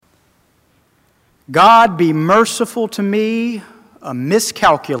God be merciful to me, a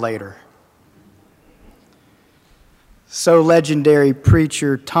miscalculator. So legendary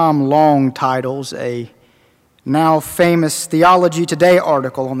preacher Tom Long titles a now famous Theology Today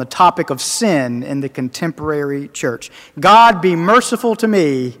article on the topic of sin in the contemporary church. God be merciful to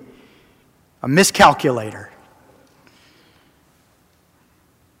me, a miscalculator.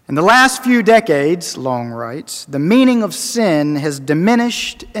 In the last few decades, Long writes, the meaning of sin has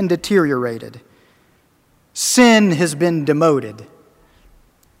diminished and deteriorated. Sin has been demoted.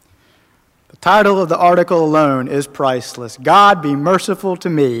 The title of the article alone is priceless. God be merciful to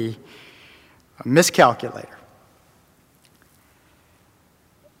me, a miscalculator.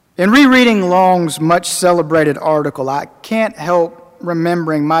 In rereading Long's much celebrated article, I can't help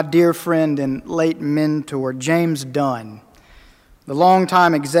remembering my dear friend and late mentor, James Dunn, the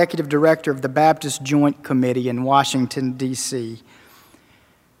longtime executive director of the Baptist Joint Committee in Washington, D.C.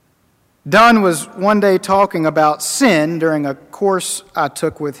 Dunn was one day talking about sin during a course I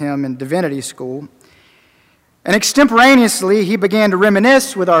took with him in divinity school, and extemporaneously he began to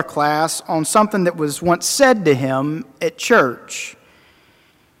reminisce with our class on something that was once said to him at church.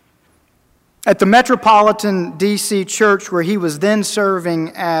 At the Metropolitan D.C. church where he was then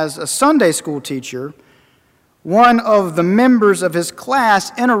serving as a Sunday school teacher, one of the members of his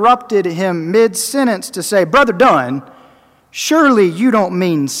class interrupted him mid-sentence to say, "Brother Dunn, surely you don't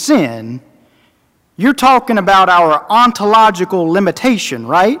mean sin. You're talking about our ontological limitation,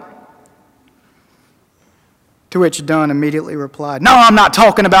 right?" To which Dunn immediately replied, "No, I'm not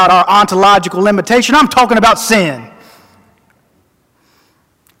talking about our ontological limitation. I'm talking about sin."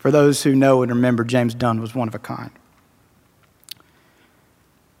 For those who know and remember, James Dunn was one of a kind.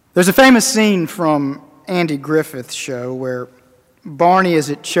 There's a famous scene from Andy Griffith's show where Barney is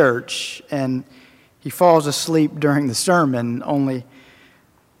at church and he falls asleep during the sermon, only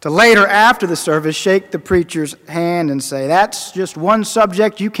to later, after the service, shake the preacher's hand and say, "That's just one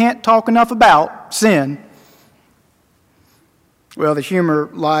subject you can't talk enough about, sin." Well, the humor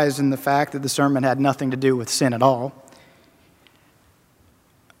lies in the fact that the sermon had nothing to do with sin at all.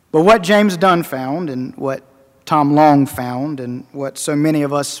 But what James Dunn found, and what Tom Long found, and what so many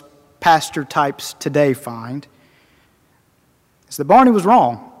of us pastor types today find, is that Barney was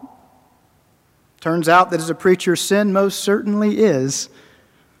wrong. Turns out that as a preacher, sin most certainly is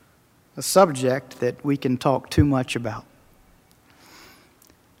a subject that we can talk too much about.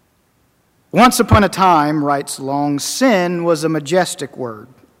 Once upon a time, writes Long, sin was a majestic word,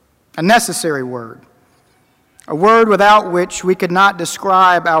 a necessary word, a word without which we could not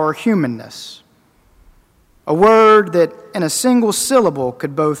describe our humanness, a word that in a single syllable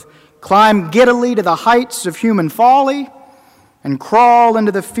could both climb giddily to the heights of human folly and crawl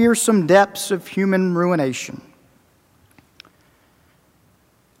into the fearsome depths of human ruination.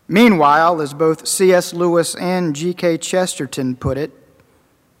 Meanwhile, as both C.S. Lewis and G.K. Chesterton put it,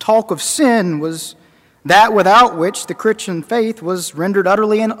 talk of sin was that without which the Christian faith was rendered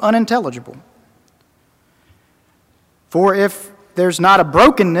utterly unintelligible. For if there's not a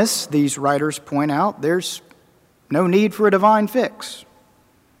brokenness, these writers point out, there's no need for a divine fix.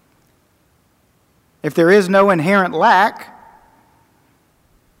 If there is no inherent lack,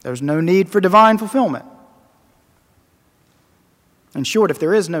 there's no need for divine fulfillment. In short, if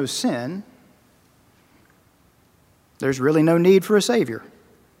there is no sin, there's really no need for a Savior.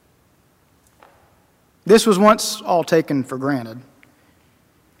 This was once all taken for granted.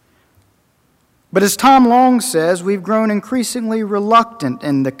 But as Tom Long says, we've grown increasingly reluctant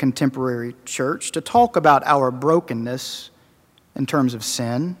in the contemporary church to talk about our brokenness in terms of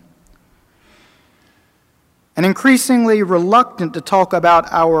sin, and increasingly reluctant to talk about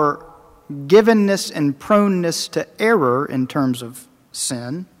our givenness and proneness to error in terms of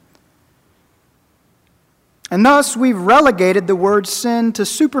sin. And thus, we've relegated the word sin to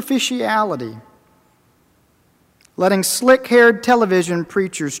superficiality, letting slick-haired television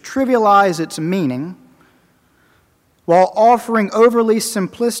preachers trivialize its meaning while offering overly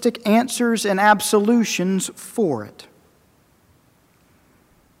simplistic answers and absolutions for it.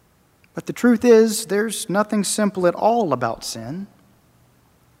 But the truth is, there's nothing simple at all about sin.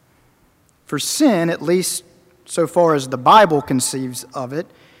 For sin, at least so far as the Bible conceives of it,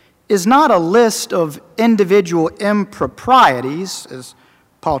 is not a list of individual improprieties, as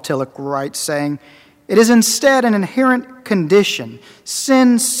Paul Tillich writes, saying, it is instead an inherent condition,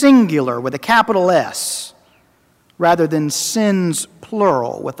 sin singular with a capital S, rather than sins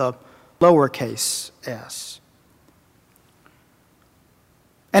plural with a lowercase s.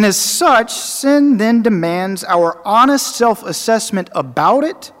 And as such, sin then demands our honest self-assessment about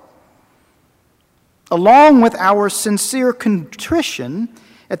it, along with our sincere contrition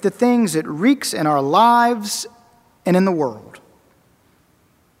at the things it wreaks in our lives and in the world.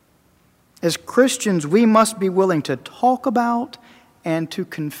 As Christians, we must be willing to talk about and to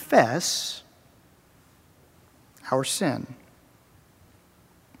confess our sin.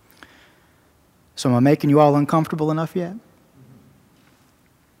 So am I making you all uncomfortable enough yet?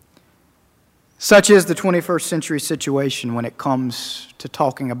 Such is the 21st century situation when it comes to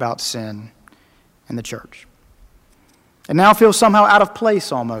talking about sin in the church. It now feels somehow out of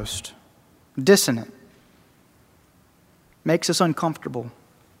place almost, dissonant. Makes us uncomfortable.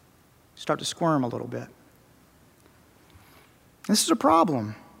 Start to squirm a little bit. This is a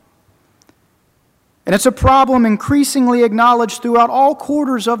problem. And it's a problem increasingly acknowledged throughout all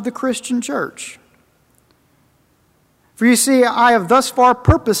quarters of the Christian church. For you see, I have thus far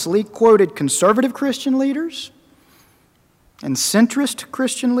purposely quoted conservative Christian leaders and centrist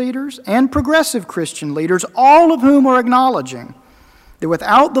Christian leaders and progressive Christian leaders, all of whom are acknowledging that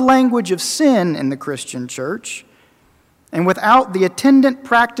without the language of sin in the Christian church and without the attendant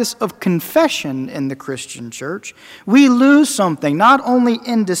practice of confession in the Christian church, we lose something not only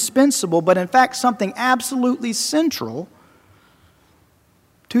indispensable, but in fact something absolutely central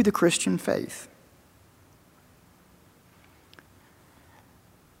to the Christian faith.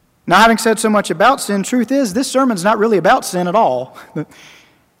 Now, having said so much about sin, truth is, this sermon's not really about sin at all.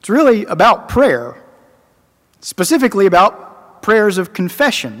 It's really about prayer, specifically about prayers of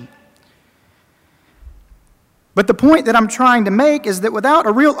confession. But the point that I'm trying to make is that without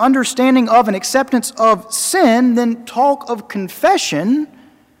a real understanding of and acceptance of sin, then talk of confession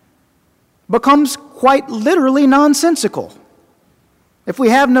becomes quite literally nonsensical. If we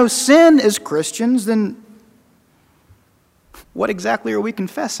have no sin as Christians, then what exactly are we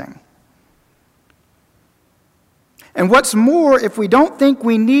confessing? And what's more, if we don't think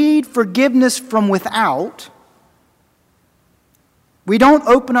we need forgiveness from without, we don't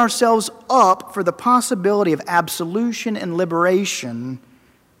open ourselves up for the possibility of absolution and liberation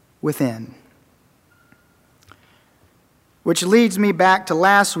within. Which leads me back to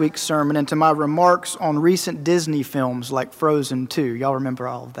last week's sermon and to my remarks on recent Disney films like Frozen 2. Y'all remember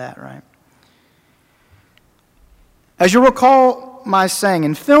all of that, right? As you'll recall my saying,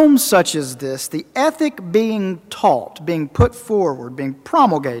 in films such as this, the ethic being taught, being put forward, being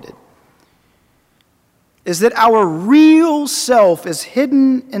promulgated, is that our real self is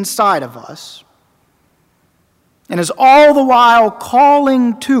hidden inside of us and is all the while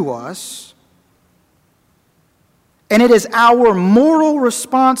calling to us, and it is our moral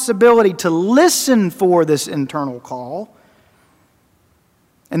responsibility to listen for this internal call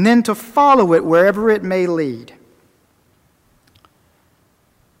and then to follow it wherever it may lead.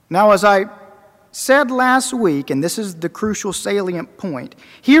 Now, as I said last week, and this is the crucial salient point,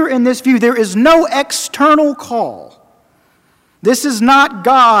 here in this view, there is no external call. This is not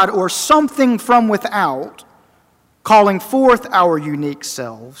God or something from without calling forth our unique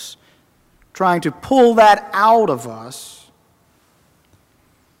selves, trying to pull that out of us.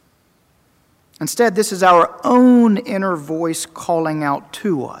 Instead, this is our own inner voice calling out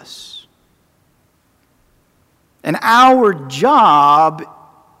to us. And our job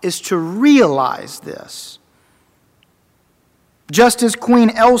is to realize this. Just as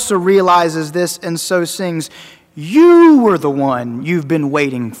Queen Elsa realizes this and so sings, "You were the one you've been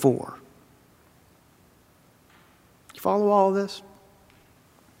waiting for." You follow all of this?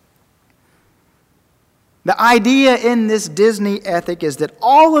 The idea in this Disney ethic is that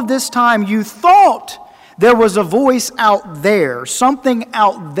all of this time you thought there was a voice out there, something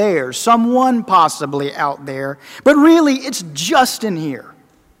out there, someone possibly out there, but really it's just in here.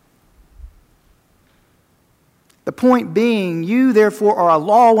 The point being, you therefore are a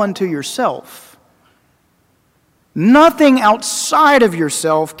law unto yourself. Nothing outside of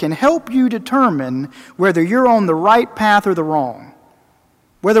yourself can help you determine whether you're on the right path or the wrong,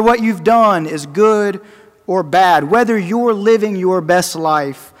 whether what you've done is good or bad, whether you're living your best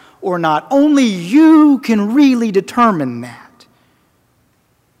life or not. Only you can really determine that.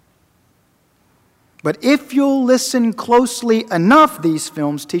 But if you'll listen closely enough, these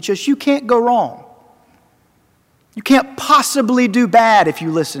films teach us, you can't go wrong. You can't possibly do bad if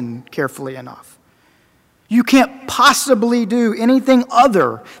you listen carefully enough. You can't possibly do anything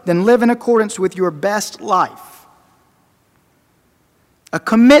other than live in accordance with your best life. A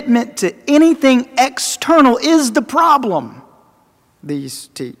commitment to anything external is the problem, these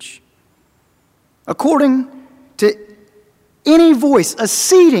teach. According to any voice,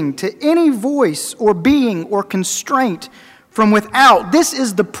 acceding to any voice or being or constraint from without, this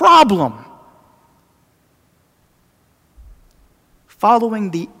is the problem. Following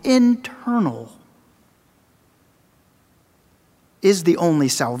the internal is the only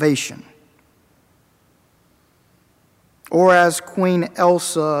salvation. Or as Queen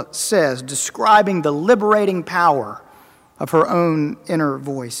Elsa says, describing the liberating power of her own inner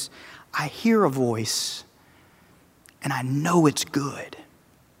voice, I hear a voice and I know it's good.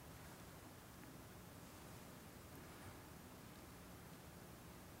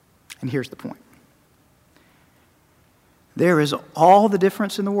 And here's the point. There is all the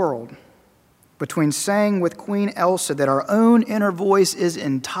difference in the world between saying with Queen Elsa that our own inner voice is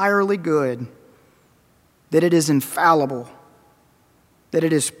entirely good, that it is infallible, that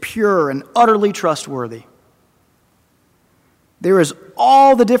it is pure and utterly trustworthy. There is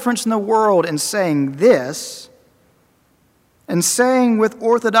all the difference in the world in saying this and saying with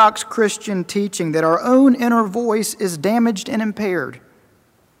Orthodox Christian teaching that our own inner voice is damaged and impaired,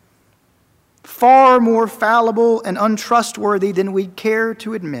 far more fallible and untrustworthy than we care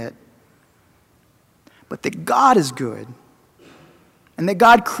to admit, but that God is good and that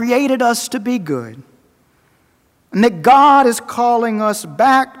God created us to be good, and that God is calling us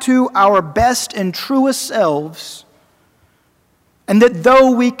back to our best and truest selves, and that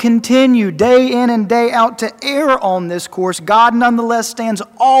though we continue day in and day out to err on this course, God nonetheless stands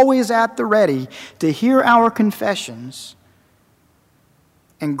always at the ready to hear our confessions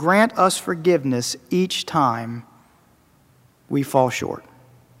and grant us forgiveness each time we fall short.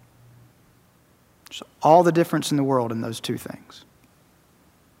 So all the difference in the world in those two things.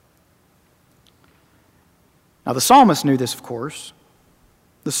 Now, the psalmist knew this, of course.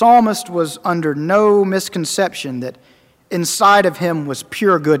 The psalmist was under no misconception that inside of him was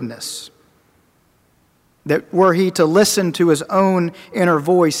pure goodness, that were he to listen to his own inner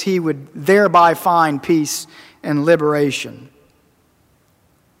voice, he would thereby find peace and liberation.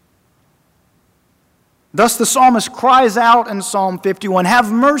 Thus the psalmist cries out in Psalm 51,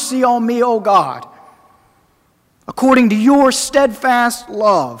 "Have mercy on me, O God, according to your steadfast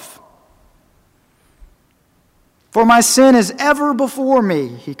love. For my sin is ever before me,"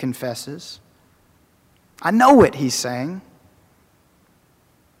 he confesses. I know it, he's saying.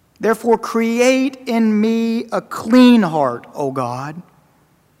 "Therefore create in me a clean heart, O God,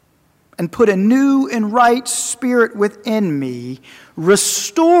 and put a new and right spirit within me,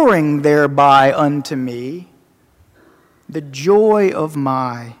 restoring thereby unto me the joy of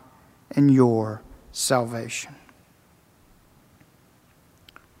my and your salvation."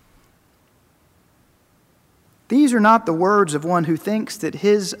 These are not the words of one who thinks that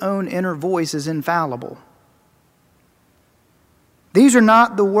his own inner voice is infallible. These are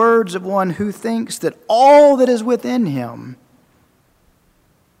not the words of one who thinks that all that is within him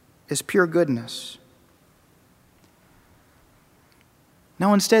is pure goodness.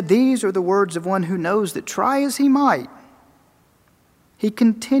 No, instead, these are the words of one who knows that try as he might, he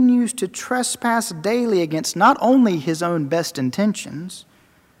continues to trespass daily against not only his own best intentions,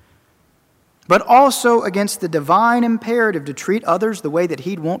 but also against the divine imperative to treat others the way that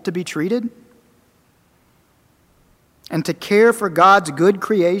he'd want to be treated, and to care for God's good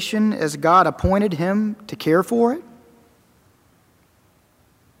creation as God appointed him to care for it,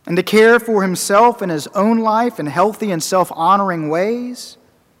 and to care for himself in his own life in healthy and self-honoring ways,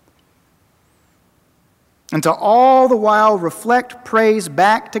 and to all the while reflect praise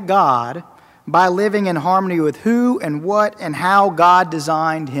back to God by living in harmony with who and what and how God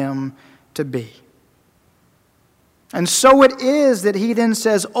designed him to be. And so it is that he then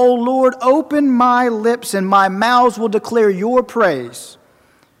says, "O Lord, open my lips and my mouths will declare your praise.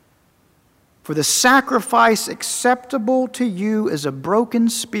 For the sacrifice acceptable to you is a broken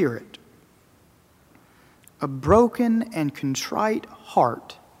spirit, a broken and contrite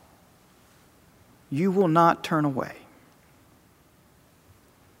heart you will not turn away."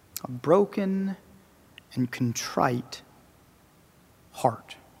 A broken and contrite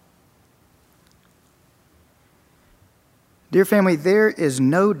heart. Dear family, there is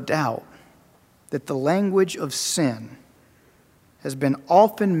no doubt that the language of sin has been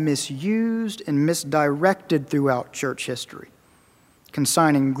often misused and misdirected throughout church history,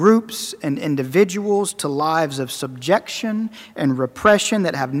 consigning groups and individuals to lives of subjection and repression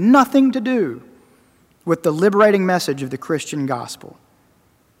that have nothing to do with the liberating message of the Christian gospel.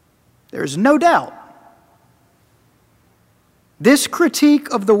 There is no doubt. This critique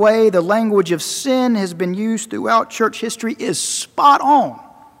of the way the language of sin has been used throughout church history is spot on.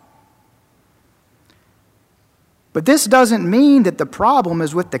 But this doesn't mean that the problem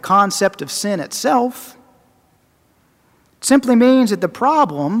is with the concept of sin itself. It simply means that the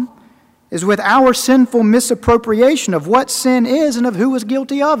problem is with our sinful misappropriation of what sin is and of who is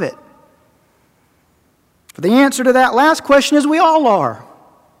guilty of it. For the answer to that last question is we all are.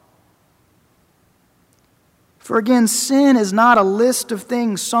 For again, sin is not a list of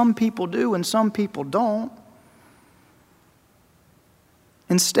things some people do and some people don't.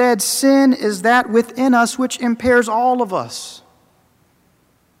 Instead, sin is that within us which impairs all of us.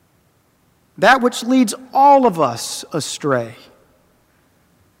 That which leads all of us astray.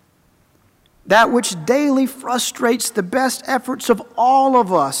 That which daily frustrates the best efforts of all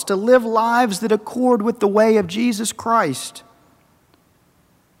of us to live lives that accord with the way of Jesus Christ.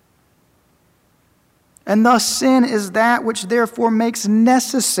 And thus sin is that which therefore makes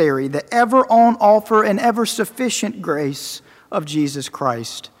necessary the ever on offer and ever sufficient grace of Jesus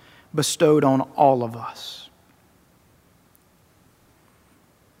Christ bestowed on all of us.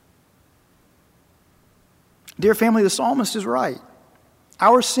 Dear family, the psalmist is right.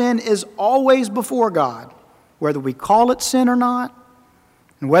 Our sin is always before God, whether we call it sin or not,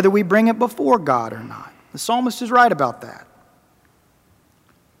 and whether we bring it before God or not. The psalmist is right about that.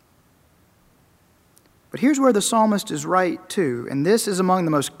 But here's where the psalmist is right too, and this is among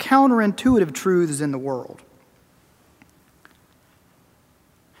the most counterintuitive truths in the world.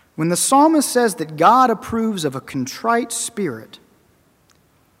 When the psalmist says that God approves of a contrite spirit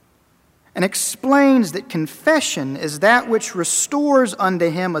and explains that confession is that which restores unto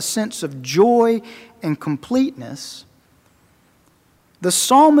him a sense of joy and completeness, the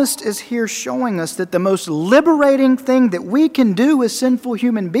psalmist is here showing us that the most liberating thing that we can do as sinful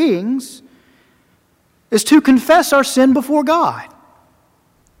human beings is to confess our sin before God.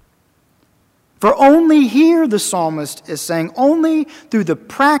 For only here, the psalmist is saying, only through the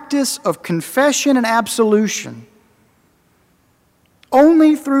practice of confession and absolution,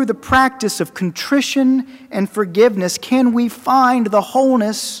 only through the practice of contrition and forgiveness can we find the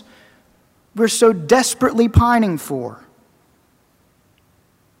wholeness we're so desperately pining for.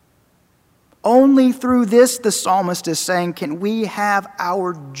 Only through this, the psalmist is saying, can we have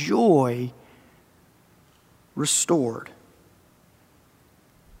our joy restored.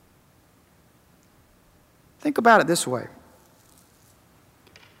 Think about it this way.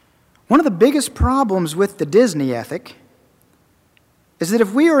 One of the biggest problems with the Disney ethic is that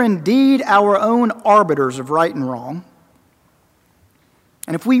if we are indeed our own arbiters of right and wrong,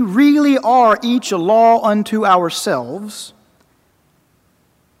 and if we really are each a law unto ourselves,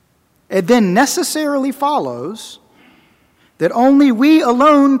 it then necessarily follows that only we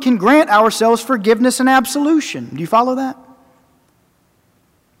alone can grant ourselves forgiveness and absolution. Do you follow that?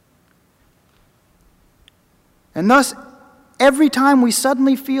 And thus, every time we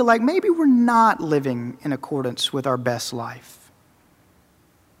suddenly feel like maybe we're not living in accordance with our best life,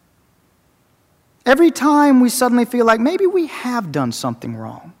 every time we suddenly feel like maybe we have done something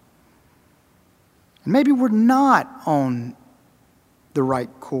wrong, and maybe we're not on the right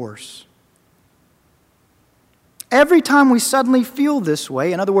course, every time we suddenly feel this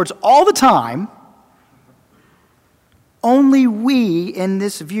way, in other words, all the time, only we in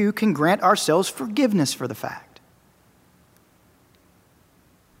this view can grant ourselves forgiveness for the fact.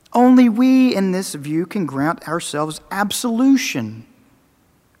 Only we in this view can grant ourselves absolution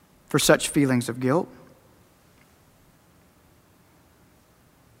for such feelings of guilt.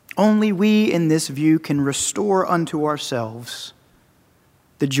 Only we in this view can restore unto ourselves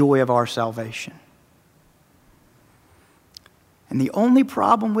the joy of our salvation. And the only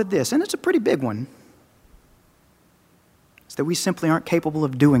problem with this, and it's a pretty big one, is that we simply aren't capable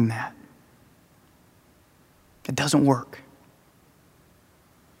of doing that. It doesn't work.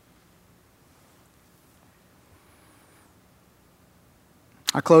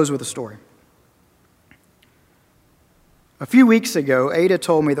 I close with a story. A few weeks ago, Ada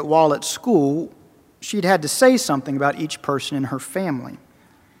told me that while at school, she'd had to say something about each person in her family.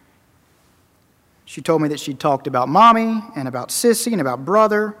 She told me that she'd talked about Mommy and about Sissy and about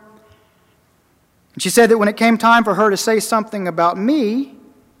Brother. And she said that when it came time for her to say something about me,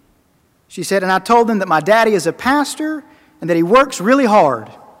 she said, and I told them that my daddy is a pastor and that he works really hard.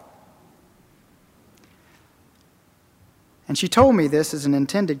 And she told me this as an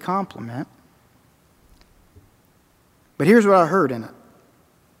intended compliment. But here's what I heard in it.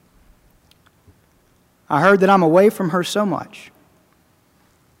 I heard that I'm away from her so much,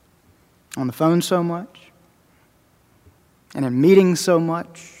 on the phone so much, and in meetings so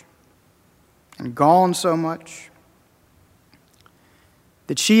much, and gone so much,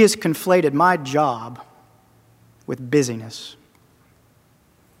 that she has conflated my job with busyness.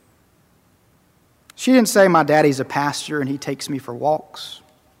 She didn't say my daddy's a pastor and he takes me for walks.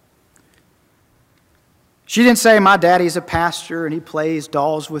 She didn't say my daddy's a pastor and he plays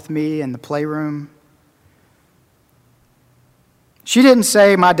dolls with me in the playroom. She didn't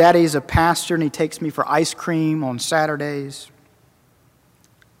say my daddy's a pastor and he takes me for ice cream on Saturdays.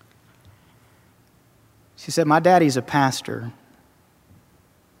 She said, "My daddy's a pastor,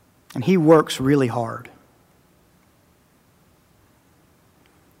 and he works really hard."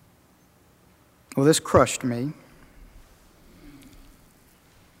 Well, this crushed me.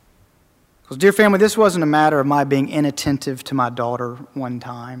 Because, dear family, this wasn't a matter of my being inattentive to my daughter one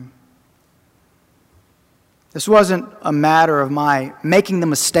time. This wasn't a matter of my making the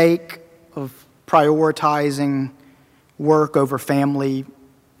mistake of prioritizing work over family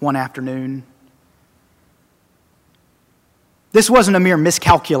one afternoon. This wasn't a mere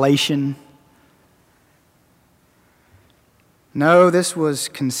miscalculation. No, this was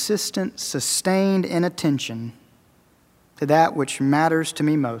consistent, sustained inattention to that which matters to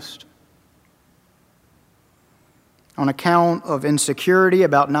me most. On account of insecurity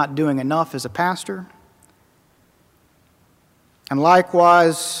about not doing enough as a pastor, and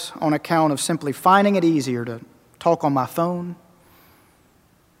likewise on account of simply finding it easier to talk on my phone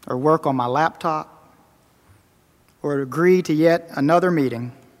or work on my laptop or agree to yet another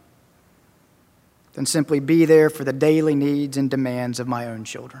meeting than simply be there for the daily needs and demands of my own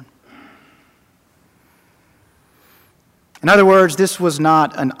children. In other words, this was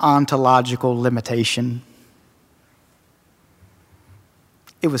not an ontological limitation.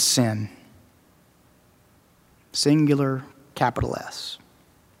 It was sin. Singular, capital S.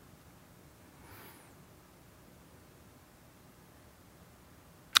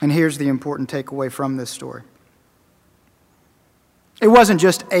 And here's the important takeaway from this story. It wasn't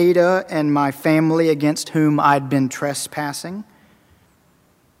just Ada and my family against whom I'd been trespassing.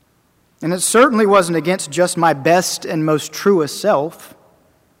 And it certainly wasn't against just my best and most truest self.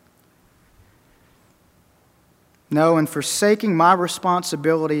 No, in forsaking my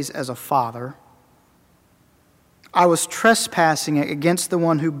responsibilities as a father, I was trespassing against the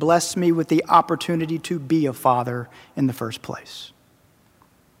one who blessed me with the opportunity to be a father in the first place.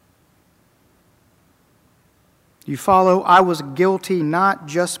 You follow? I was guilty not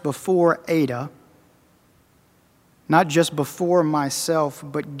just before Ada, not just before myself,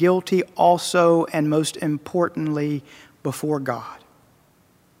 but guilty also and most importantly before God.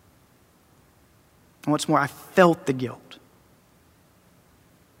 And what's more, I felt the guilt.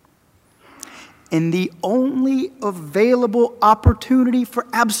 And the only available opportunity for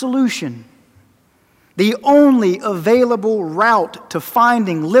absolution, the only available route to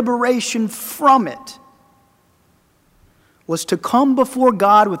finding liberation from it, was to come before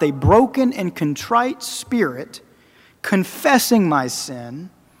God with a broken and contrite spirit, confessing my sin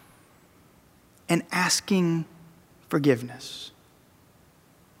and asking forgiveness.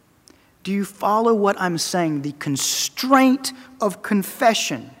 Do you follow what I'm saying? The constraint of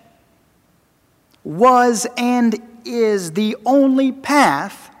confession was and is the only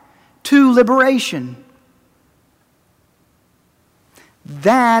path to liberation.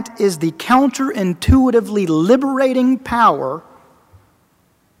 That is the counterintuitively liberating power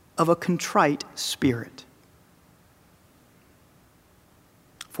of a contrite spirit.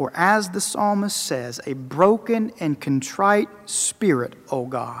 For as the psalmist says, a broken and contrite spirit, O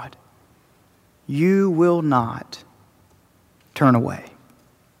God, you will not turn away.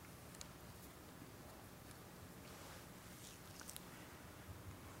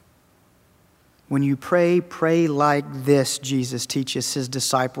 When you pray, pray like this, Jesus teaches his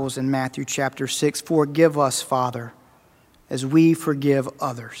disciples in Matthew chapter 6. Forgive us, Father, as we forgive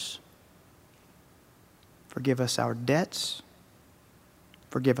others. Forgive us our debts.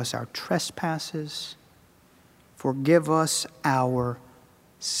 Forgive us our trespasses. Forgive us our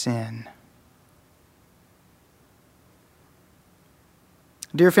sin.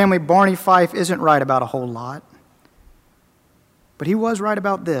 Dear family, Barney Fife isn't right about a whole lot, but he was right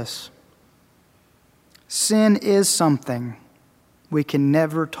about this. Sin is something we can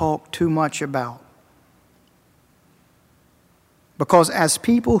never talk too much about. Because as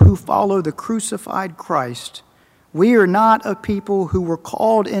people who follow the crucified Christ, we are not a people who were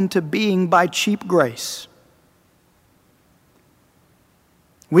called into being by cheap grace.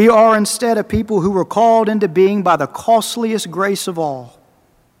 We are instead a people who were called into being by the costliest grace of all.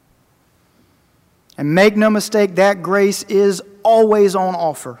 And make no mistake, that grace is always on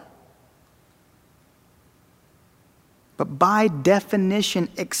offer. But by definition,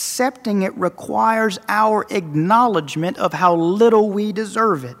 accepting it requires our acknowledgement of how little we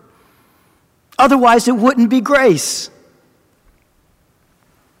deserve it. Otherwise, it wouldn't be grace.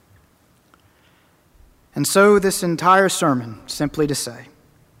 And so this entire sermon, simply to say,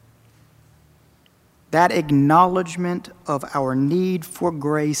 that acknowledgement of our need for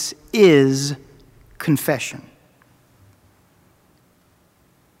grace is confession.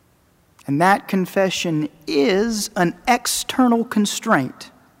 And that confession is an external constraint.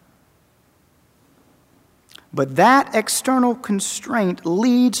 But that external constraint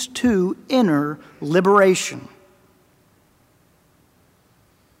leads to inner liberation.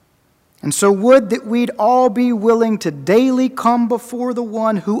 And so would that we'd all be willing to daily come before the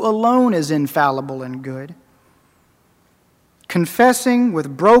one who alone is infallible and good, confessing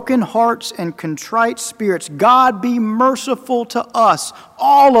with broken hearts and contrite spirits, God be merciful to us,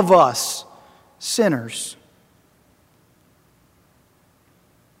 all of us, sinners.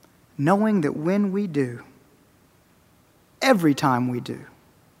 Knowing that when we do, every time we do,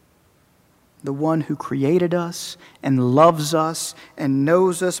 the one who created us and loves us and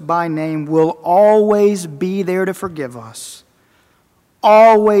knows us by name will always be there to forgive us,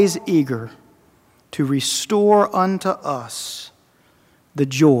 always eager to restore unto us the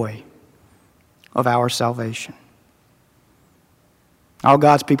joy of our salvation. All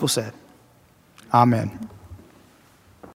God's people said, Amen.